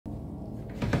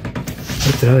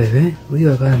Otra vez, ¿ves?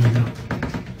 Ruido acá adentro.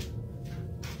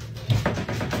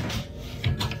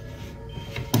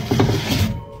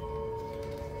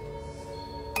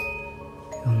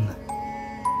 ¿Qué onda?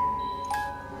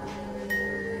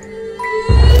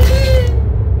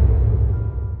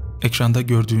 Ekranda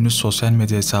gördüğünüz sosyal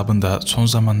medya hesabında son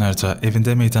zamanlarda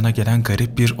evinde meydana gelen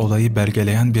garip bir olayı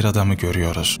belgeleyen bir adamı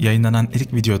görüyoruz. Yayınlanan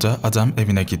ilk videoda adam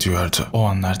evine gidiyordu. O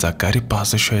anlarda garip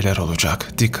bazı şeyler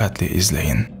olacak. Dikkatli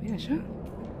izleyin.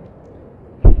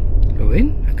 ¿Lo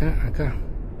ven? Acá.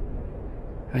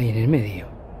 Ahí en el medio.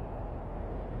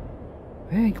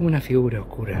 Hay como una figura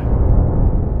oscura.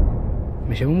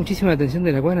 Me llamó muchísimo la atención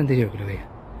de la cuadra anterior que lo veía.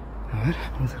 A ver,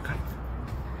 vamos acá.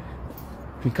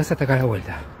 Mi casa está acá a la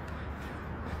vuelta.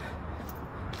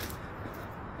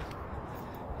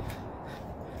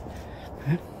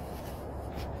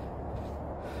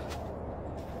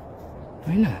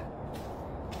 No hay nada.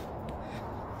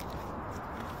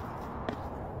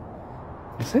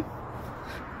 No sé.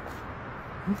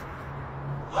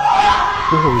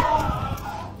 Uy.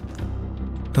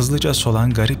 Hızlıca solan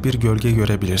garip bir gölge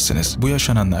görebilirsiniz. Bu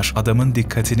yaşananlar adamın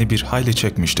dikkatini bir hayli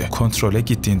çekmişti. Kontrole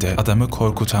gittiğinde adamı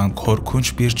korkutan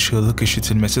korkunç bir çığlık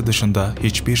işitilmesi dışında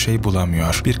hiçbir şey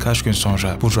bulamıyor. Birkaç gün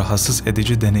sonra bu rahatsız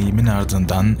edici deneyimin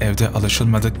ardından evde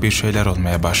alışılmadık bir şeyler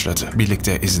olmaya başladı.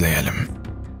 Birlikte izleyelim.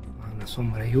 Una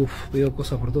sombra y veo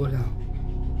cosas por todos lados.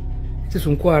 Este es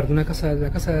un cuarto, una casa,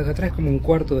 la casa de acá atrás es como un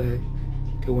cuarto de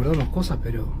que guardamos cosas,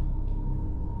 pero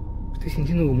estoy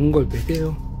sintiendo como un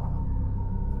golpeteo.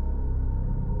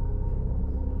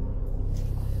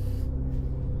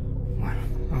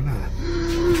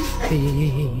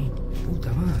 Ey, puta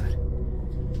madre.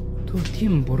 Todo el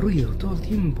tiempo ruido, todo el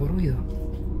tiempo ruido.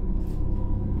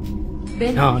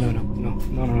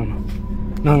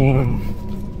 No.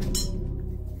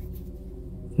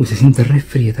 Uy, se siente re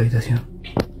fría esta habitación.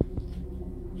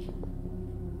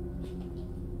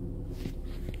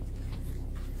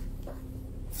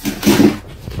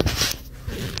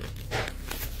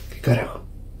 ¿Qué carajo?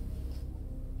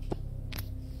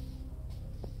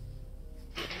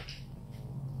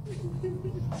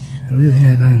 El ruido viene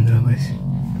de acá adentro, parece.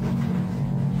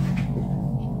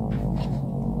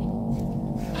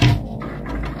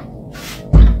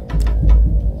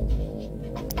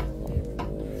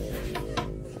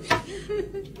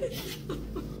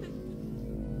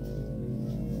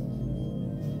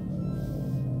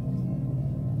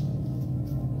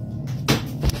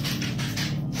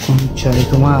 Concha de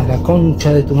tu madre, la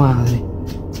concha de tu madre.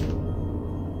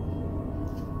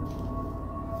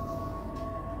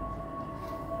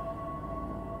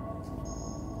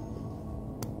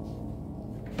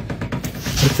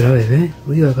 Otra vez, ¿ves?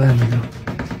 Ruido acá adentro.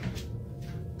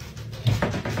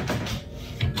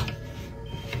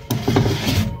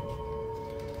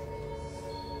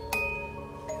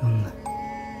 ¿Qué onda?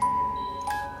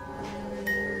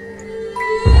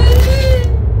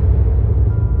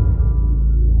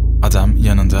 Adam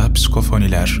yanında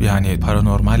psikofoniler yani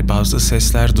paranormal bazı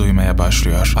sesler duymaya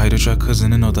başlıyor. Ayrıca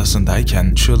kızının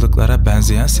odasındayken çığlıklara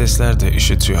benzeyen sesler de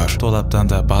işitiyor. Dolaptan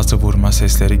da bazı vurma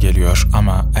sesleri geliyor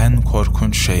ama en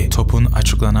korkunç şey topun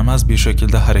açıklanamaz bir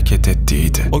şekilde hareket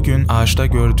ettiğiydi. O gün ağaçta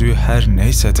gördüğü her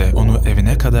neyse de onu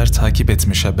evine kadar takip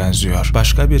etmişe benziyor.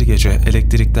 Başka bir gece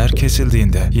elektrikler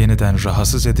kesildiğinde yeniden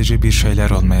rahatsız edici bir şeyler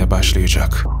olmaya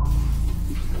başlayacak.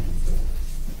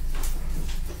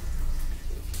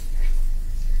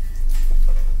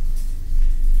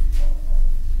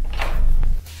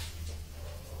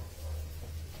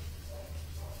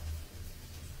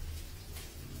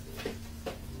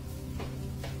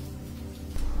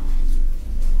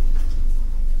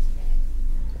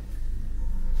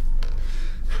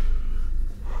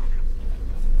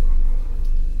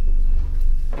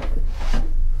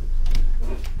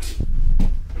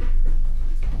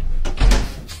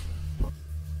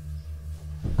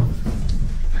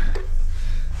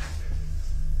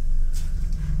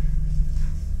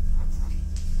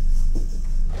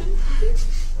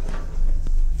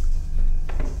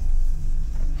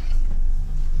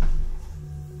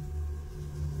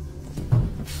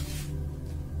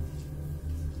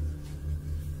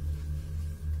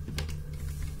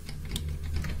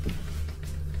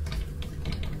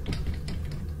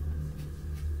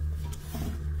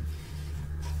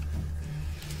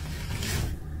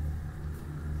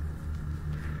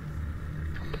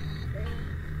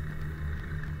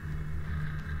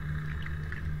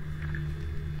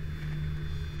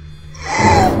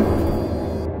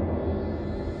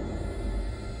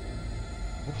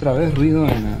 Otra vez ruido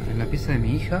en la pieza de mi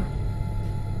hija.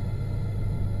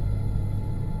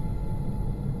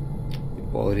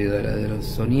 Podrido de los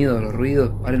sonidos, los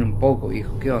ruidos. Paren un poco,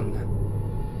 viejo, ¿qué onda?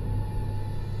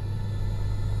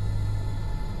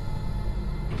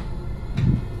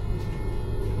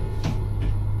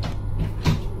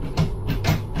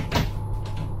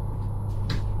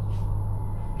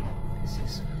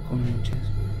 noches.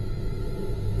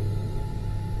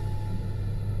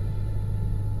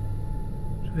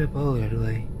 Yo había apagado la luz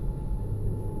ahí.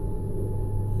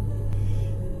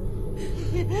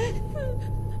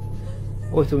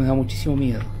 Oh, esto me da muchísimo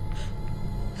miedo.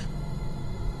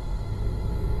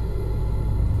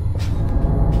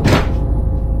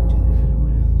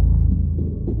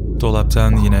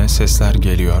 Dolaptan yine sesler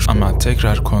geliyor ama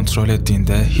tekrar kontrol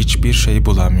ettiğinde hiçbir şey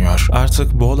bulamıyor.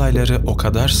 Artık bu olayları o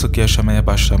kadar sık yaşamaya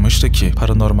başlamıştı ki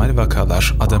paranormal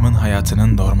vakalar adamın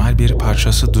hayatının normal bir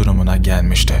parçası durumuna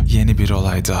gelmişti. Yeni bir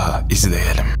olay daha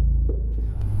izleyelim.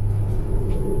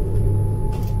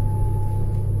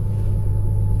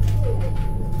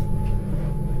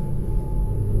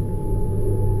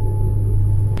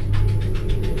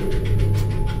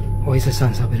 Oh, esa es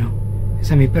Sansa, pero...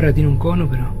 Esa mi perra tiene un cono,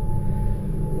 pero...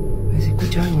 Se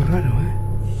escucha algo raro,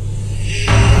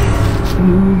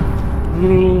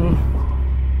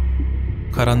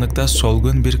 Karanlıkta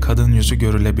solgun bir kadın yüzü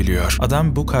görülebiliyor.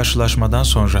 Adam bu karşılaşmadan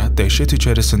sonra dehşet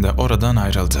içerisinde oradan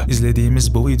ayrıldı.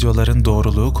 İzlediğimiz bu videoların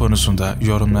doğruluğu konusunda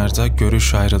yorumlarda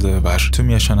görüş ayrılığı var. Tüm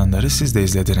yaşananları siz de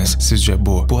izlediniz. Sizce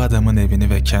bu adamın evini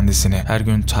ve kendisini her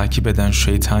gün takip eden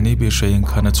şeytani bir şeyin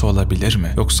kanıtı olabilir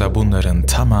mi? Yoksa bunların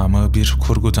tamamı bir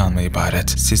kurgudan mı ibaret?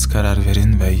 Siz karar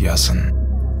verin ve yazın.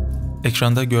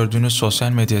 Ekranda gördüğünüz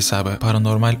sosyal medya hesabı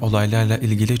paranormal olaylarla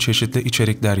ilgili çeşitli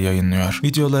içerikler yayınlıyor.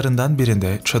 Videolarından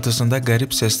birinde çatısında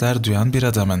garip sesler duyan bir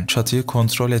adamın çatıyı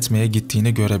kontrol etmeye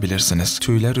gittiğini görebilirsiniz.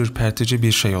 Tüyler ürpertici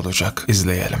bir şey olacak.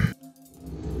 İzleyelim.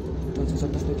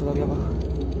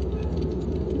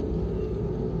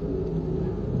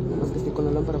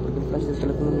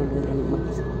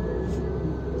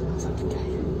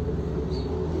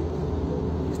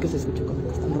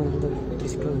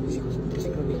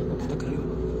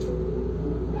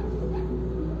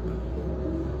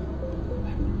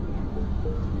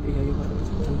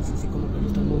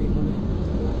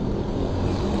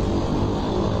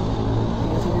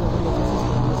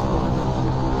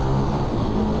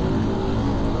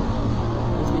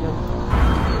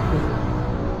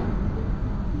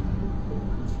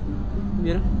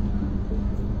 ¿Vieron?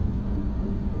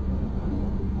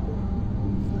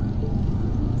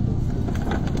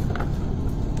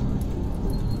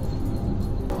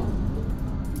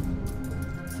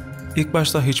 İlk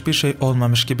başta hiçbir şey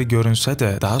olmamış gibi görünse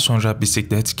de daha sonra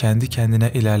bisiklet kendi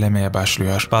kendine ilerlemeye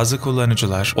başlıyor. Bazı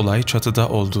kullanıcılar olay çatıda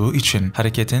olduğu için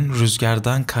hareketin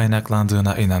rüzgardan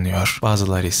kaynaklandığına inanıyor.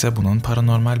 Bazıları ise bunun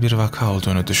paranormal bir vaka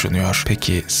olduğunu düşünüyor.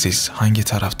 Peki siz hangi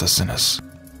taraftasınız?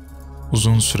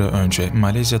 Uzun süre önce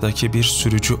Malezya'daki bir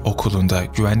sürücü okulunda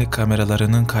güvenlik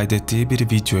kameralarının kaydettiği bir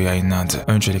video yayınlandı.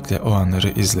 Öncelikle o anları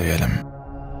izleyelim.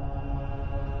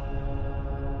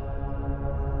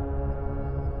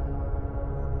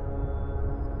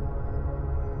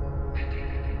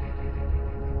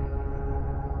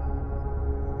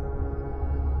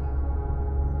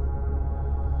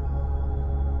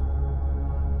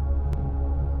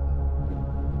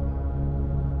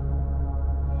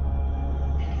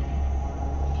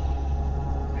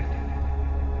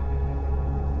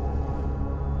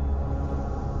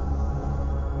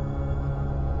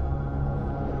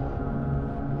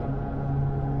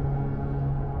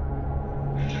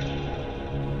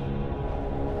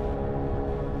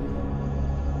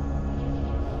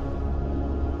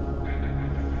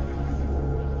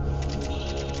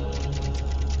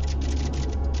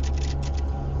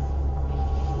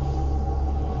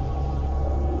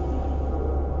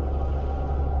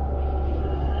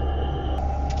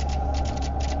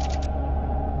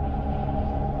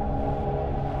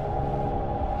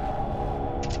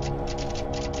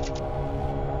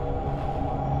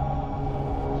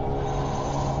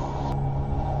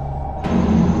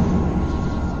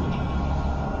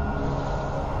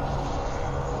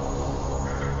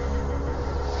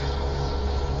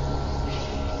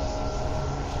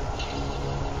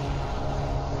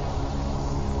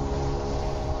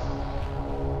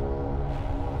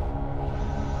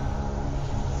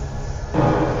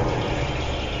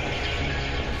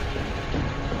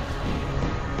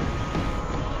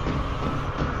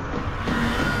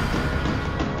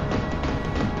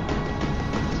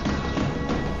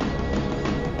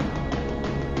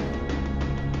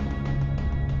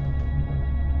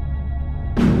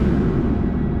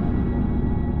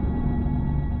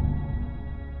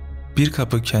 Bir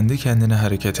kapı kendi kendine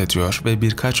hareket ediyor ve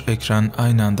birkaç ekran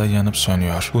aynı anda yanıp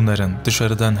sönüyor. Bunların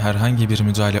dışarıdan herhangi bir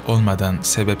müdahale olmadan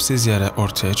sebepsiz yere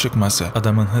ortaya çıkması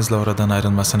adamın hızla oradan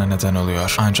ayrılmasına neden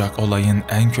oluyor. Ancak olayın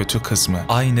en kötü kısmı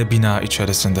aynı bina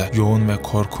içerisinde yoğun ve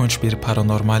korkunç bir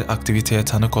paranormal aktiviteye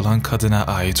tanık olan kadına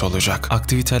ait olacak.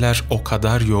 Aktiviteler o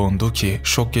kadar yoğundu ki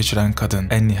şok geçiren kadın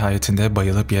en nihayetinde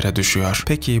bayılıp yere düşüyor.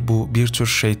 Peki bu bir tür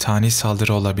şeytani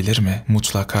saldırı olabilir mi?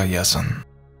 Mutlaka yazın.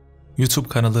 YouTube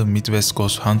kanalı Midwest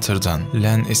Ghost Hunter'dan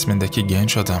Len ismindeki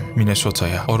genç adam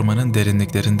Minnesota'ya ormanın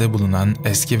derinliklerinde bulunan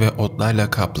eski ve otlarla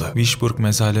kaplı Wishburg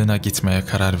mezarlığına gitmeye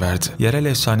karar verdi. Yerel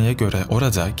efsaneye göre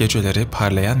orada geceleri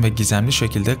parlayan ve gizemli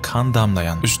şekilde kan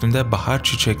damlayan, üstünde bahar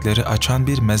çiçekleri açan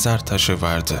bir mezar taşı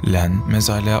vardı. Len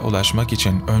mezarlığa ulaşmak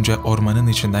için önce ormanın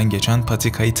içinden geçen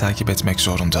patikayı takip etmek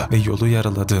zorunda ve yolu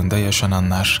yaraladığında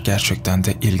yaşananlar gerçekten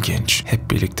de ilginç.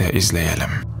 Hep birlikte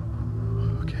izleyelim.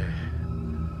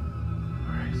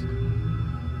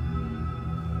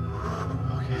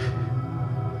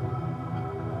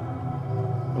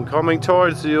 I'm coming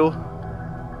towards you,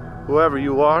 whoever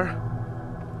you are.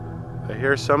 I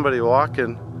hear somebody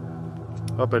walking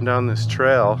up and down this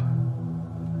trail.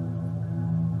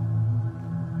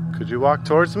 Could you walk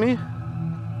towards me?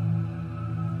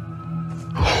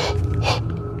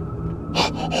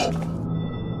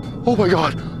 Oh my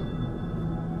God!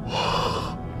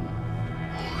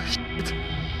 Holy shit!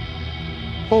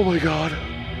 Oh my God!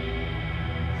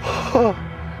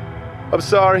 I'm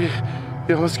sorry.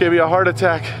 You almost gave me a heart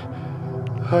attack.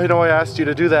 I know I asked you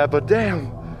to do that, but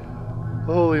damn.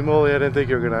 Holy moly, I didn't think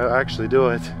you were gonna actually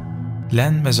do it.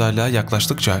 Len mezarlığa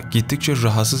yaklaştıkça gittikçe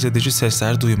rahatsız edici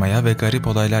sesler duymaya ve garip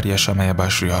olaylar yaşamaya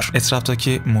başlıyor.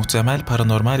 Etraftaki muhtemel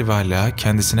paranormal varlığa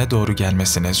kendisine doğru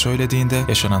gelmesini söylediğinde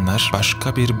yaşananlar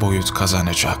başka bir boyut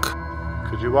kazanacak.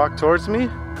 Could you walk towards me?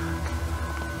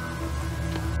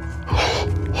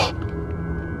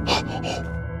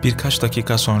 Birkaç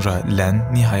dakika sonra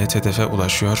Len nihayet hedefe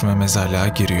ulaşıyor ve mezarlığa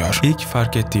giriyor. İlk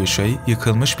fark ettiği şey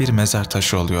yıkılmış bir mezar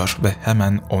taşı oluyor ve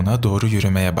hemen ona doğru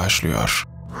yürümeye başlıyor.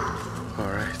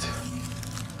 Alright.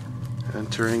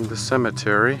 Entering the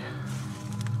cemetery.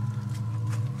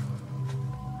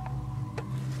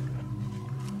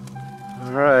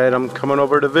 Alright, I'm coming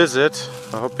over to visit.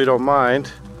 I hope you don't mind.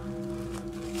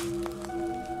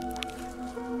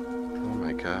 Oh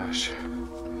my gosh.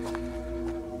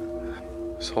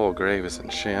 This whole grave is in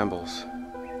shambles.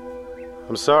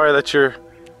 I'm sorry that your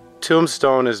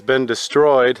tombstone has been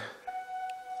destroyed.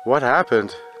 What happened?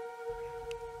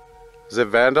 Is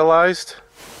it vandalized?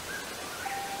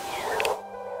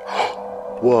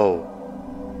 Whoa.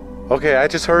 Okay, I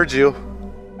just heard you.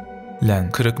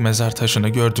 Len, kırık mezar taşını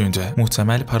gördüğünde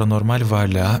muhtemel paranormal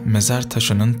varlığa mezar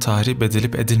taşının tahrip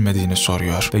edilip edilmediğini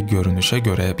soruyor ve görünüşe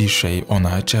göre bir şey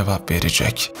ona cevap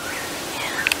verecek.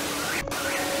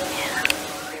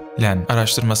 Len,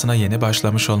 araştırmasına yeni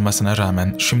başlamış olmasına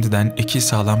rağmen şimdiden 2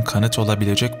 sağlam kanıt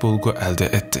olabilecek bulgu elde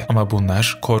etti. Ama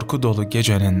bunlar korku dolu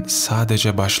gecenin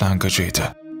sadece başlangıcıydı.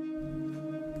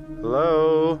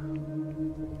 Hello?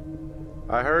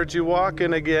 I heard you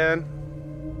walking again.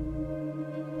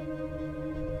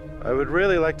 I would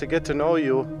really like to get to know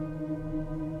you.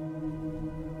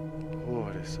 Oh,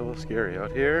 it is so scary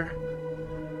out here.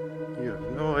 You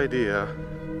have no idea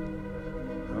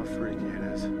how freaky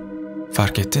it is.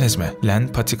 Fark ettiniz mi? Len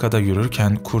patikada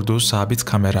yürürken kurduğu sabit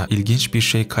kamera ilginç bir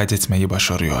şey kaydetmeyi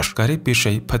başarıyor. Garip bir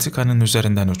şey patikanın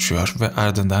üzerinden uçuyor ve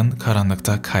ardından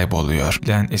karanlıkta kayboluyor.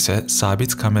 Len ise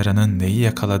sabit kameranın neyi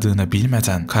yakaladığını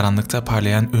bilmeden karanlıkta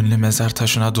parlayan ünlü mezar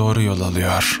taşına doğru yol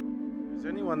alıyor. Is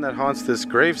anyone that haunts this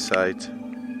gravesite?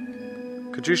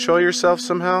 Could you show yourself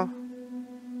somehow?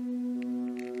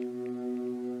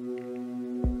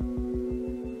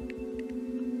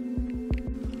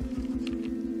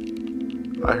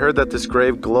 I heard that this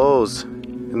grave glows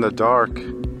in the dark.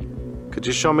 Could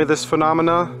you show me this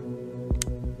phenomena?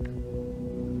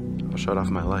 I'll shut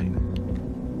off my light.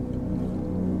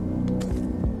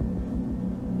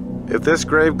 If this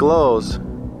grave glows,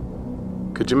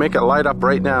 could you make it light up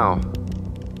right now?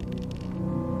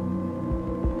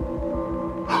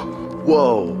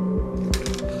 Whoa!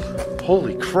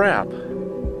 Holy crap!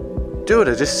 Dude,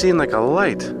 I just seen like a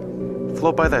light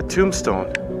float by that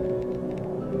tombstone.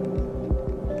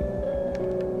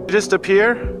 Just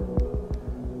appear?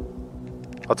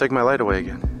 I'll take my light away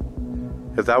again.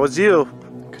 If that was you,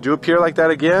 could you appear like that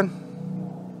again?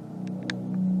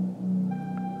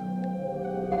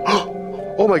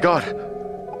 Oh my God!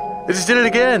 It just did it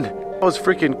again! That was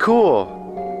freaking cool!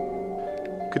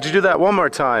 Could you do that one more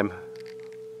time?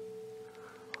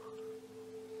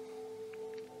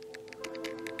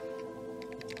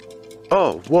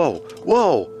 Oh, whoa,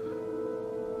 whoa!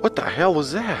 What the hell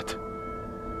was that?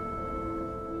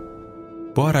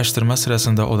 Bu araştırma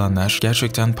sırasında olanlar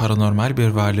gerçekten paranormal bir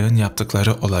varlığın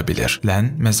yaptıkları olabilir.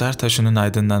 Len, mezar taşının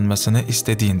aydınlanmasını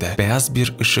istediğinde beyaz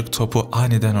bir ışık topu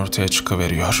aniden ortaya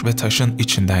çıkıveriyor ve taşın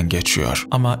içinden geçiyor.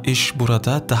 Ama iş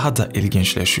burada daha da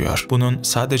ilginçleşiyor. Bunun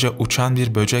sadece uçan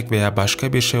bir böcek veya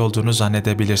başka bir şey olduğunu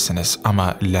zannedebilirsiniz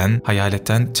ama Len,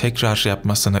 hayaletten tekrar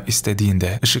yapmasını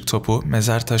istediğinde ışık topu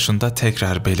mezar taşında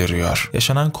tekrar beliriyor.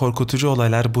 Yaşanan korkutucu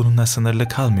olaylar bununla sınırlı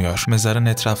kalmıyor. Mezarın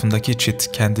etrafındaki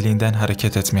çit kendiliğinden hareket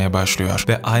etmeye başlıyor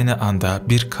ve aynı anda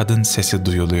bir kadın sesi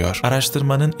duyuluyor.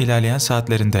 Araştırmanın ilerleyen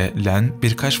saatlerinde Len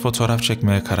birkaç fotoğraf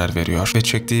çekmeye karar veriyor ve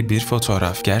çektiği bir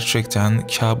fotoğraf gerçekten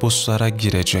kabuslara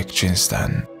girecek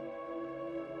cinsten.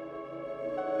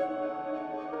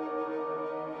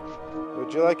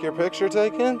 Would you like your picture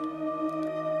taken?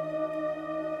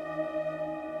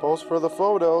 Pose for the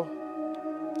photo.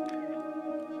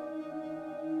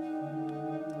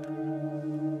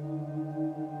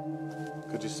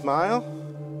 Could you smile?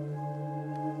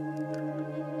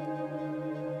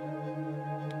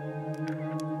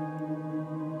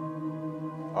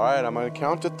 All right, I'm going to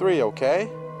count to 3, okay?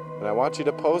 And I want you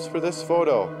to pose for this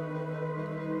photo.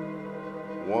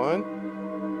 1,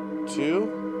 2,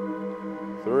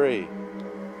 3.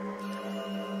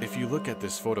 If you look at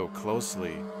this photo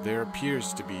closely, there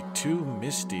appears to be 2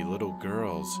 misty little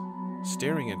girls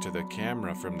staring into the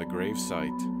camera from the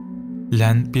gravesite.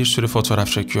 Len bir sürü fotoğraf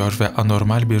çekiyor ve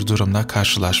anormal bir durumla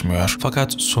karşılaşmıyor.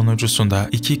 Fakat sonuncusunda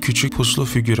 2 küçük puslu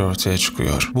figür ortaya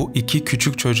çıkıyor. Bu 2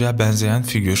 küçük çocuğa benzeyen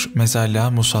figür,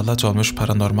 mezarlığa musallat olmuş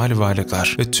paranormal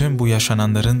varlıklar ve tüm bu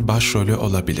yaşananların başrolü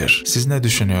olabilir. Siz ne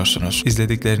düşünüyorsunuz?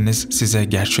 İzledikleriniz size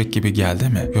gerçek gibi geldi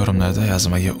mi? Yorumlarda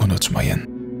yazmayı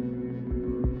unutmayın.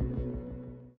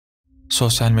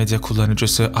 Sosyal medya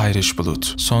kullanıcısı Irish Blood,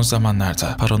 son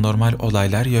zamanlarda paranormal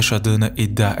olaylar yaşadığını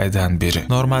iddia eden biri.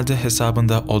 Normalde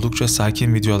hesabında oldukça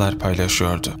sakin videolar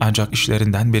paylaşıyordu. Ancak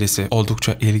işlerinden birisi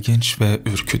oldukça ilginç ve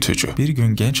ürkütücü. Bir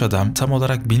gün genç adam tam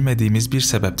olarak bilmediğimiz bir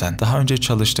sebepten daha önce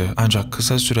çalıştığı ancak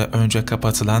kısa süre önce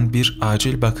kapatılan bir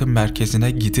acil bakım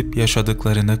merkezine gidip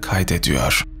yaşadıklarını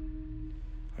kaydediyor.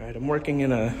 I'm working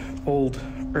in a old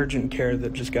urgent care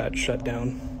that just got shut down.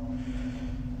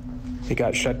 It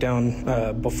got shut down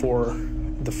before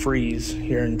the freeze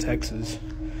here in Texas.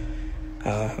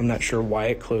 I'm not sure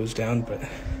why it closed down, but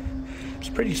it's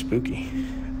pretty spooky.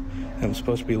 I'm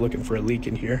supposed to be looking for a leak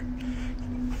in here.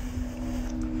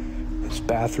 This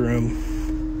bathroom,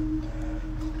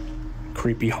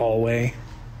 creepy hallway.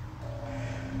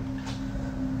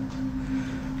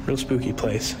 Real spooky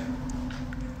place.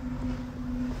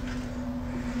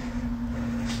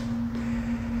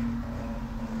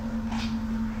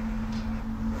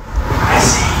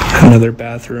 Another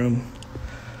bathroom.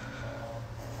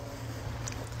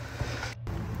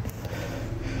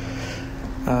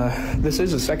 This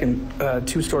is a second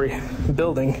two-story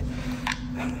building.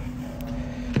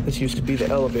 This used to be the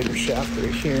elevator shaft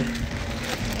right here.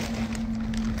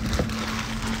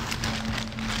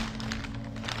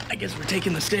 I guess we're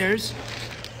taking the stairs.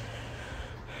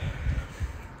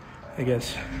 I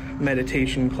guess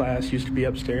meditation class used to be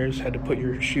upstairs. Had to put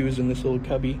your shoes in this little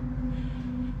cubby.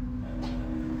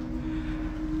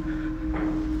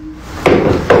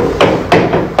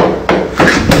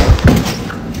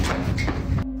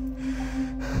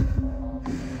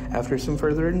 After some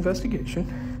further investigation,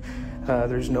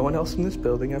 there's no one else in this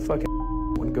building. I fucking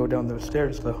want to go down those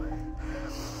stairs though.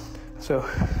 So,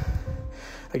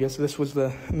 I guess this was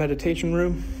the meditation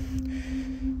room.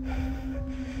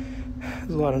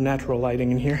 There's a lot of natural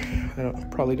lighting in here.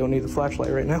 Probably don't need the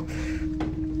flashlight right now.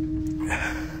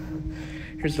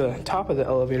 Here's the top of the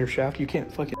elevator shaft. You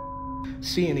can't fucking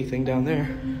see anything down there.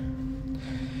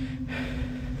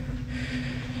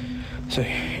 So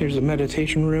here's the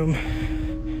meditation room.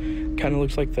 Kind of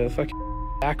looks like the fucking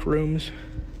back rooms.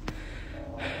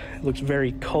 It looks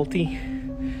very culty.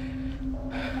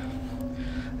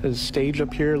 There's a stage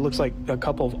up here. It looks like a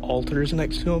couple of altars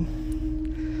next to them.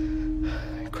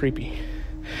 Creepy.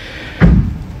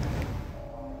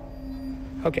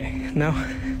 Okay, now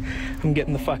I'm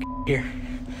getting the fuck here.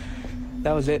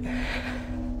 That was it.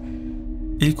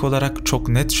 İlk olarak çok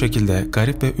net şekilde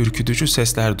garip ve ürkütücü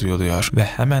sesler duyuluyor ve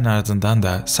hemen ardından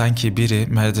da sanki biri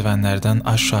merdivenlerden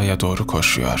aşağıya doğru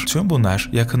koşuyor. Tüm bunlar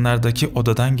yakınlardaki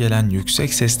odadan gelen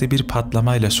yüksek sesli bir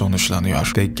patlamayla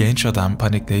sonuçlanıyor ve genç adam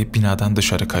panikleyip binadan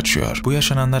dışarı kaçıyor. Bu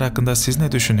yaşananlar hakkında siz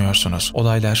ne düşünüyorsunuz?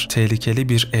 Olaylar tehlikeli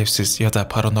bir evsiz ya da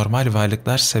paranormal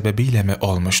varlıklar sebebiyle mi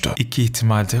olmuştu? İki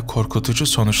ihtimalde korkutucu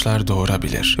sonuçlar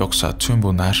doğurabilir. Yoksa tüm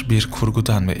bunlar bir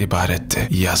kurgudan mı ibaretti?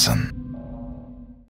 Yazın.